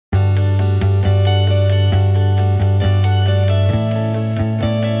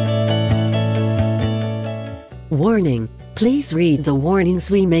Warning: please read the warnings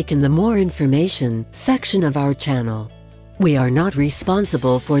we make in the More Information section of our channel. We are not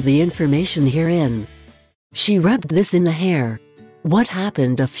responsible for the information herein. She rubbed this in the hair. What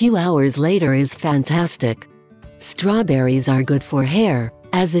happened a few hours later is fantastic. Strawberries are good for hair,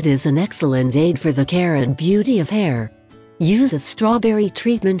 as it is an excellent aid for the care and beauty of hair. Use a strawberry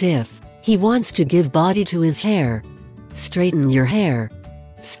treatment if he wants to give body to his hair. Straighten your hair.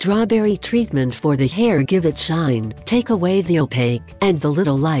 Strawberry treatment for the hair: give it shine, take away the opaque and the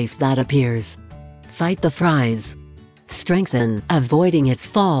little life that appears. Fight the frizz. Strengthen, avoiding its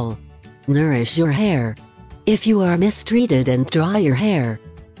fall. Nourish your hair. If you are mistreated and dry your hair,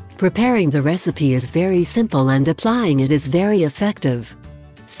 preparing the recipe is very simple and applying it is very effective.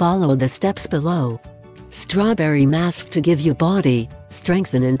 Follow the steps below. Strawberry mask to give you body,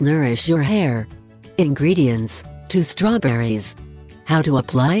 strengthen and nourish your hair. Ingredients: 2 strawberries. How to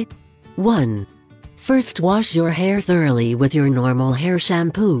apply? 1. First, wash your hair thoroughly with your normal hair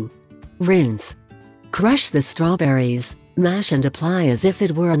shampoo. Rinse. Crush the strawberries, mash and apply as if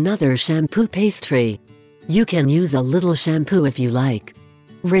it were another shampoo pastry. You can use a little shampoo if you like.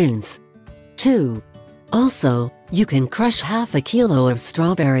 Rinse. 2. Also, you can crush half a kilo of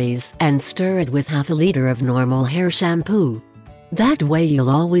strawberries and stir it with half a liter of normal hair shampoo. That way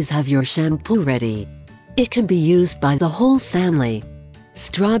you'll always have your shampoo ready. It can be used by the whole family.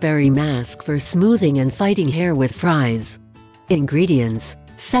 Strawberry mask for smoothing and fighting hair with frizz. Ingredients: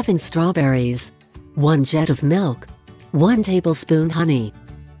 7 strawberries, 1 jet of milk, 1 tablespoon honey.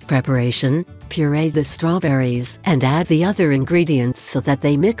 Preparation: puree the strawberries and add the other ingredients so that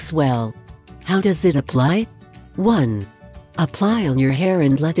they mix well. How does it apply? 1. Apply on your hair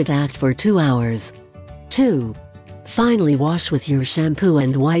and let it act for 2 hours. 2. Finally wash with your shampoo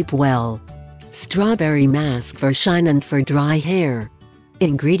and wipe well. Strawberry mask for shine and for dry hair.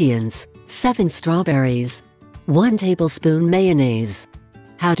 Ingredients: 7 strawberries, 1 tablespoon mayonnaise.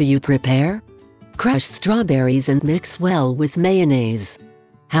 How do you prepare? Crush strawberries and mix well with mayonnaise.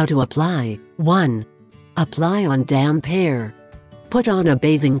 How to apply? 1. Apply on damp hair. Put on a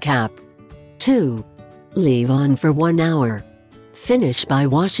bathing cap. 2. Leave on for 1 hour. Finish by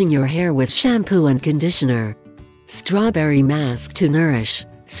washing your hair with shampoo and conditioner. Strawberry mask to nourish,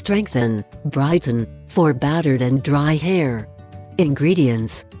 strengthen, brighten, for battered and dry hair.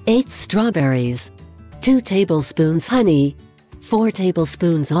 Ingredients: 8 strawberries, 2 tablespoons honey, 4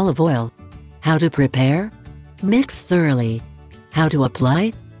 tablespoons olive oil. How to prepare? Mix thoroughly. How to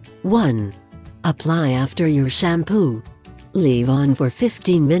apply? 1. Apply after your shampoo. Leave on for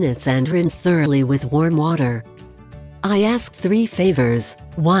 15 minutes and rinse thoroughly with warm water. I ask 3 favors.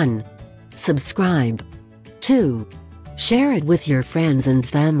 1. Subscribe. 2. Share it with your friends and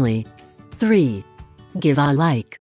family. 3. Give a like.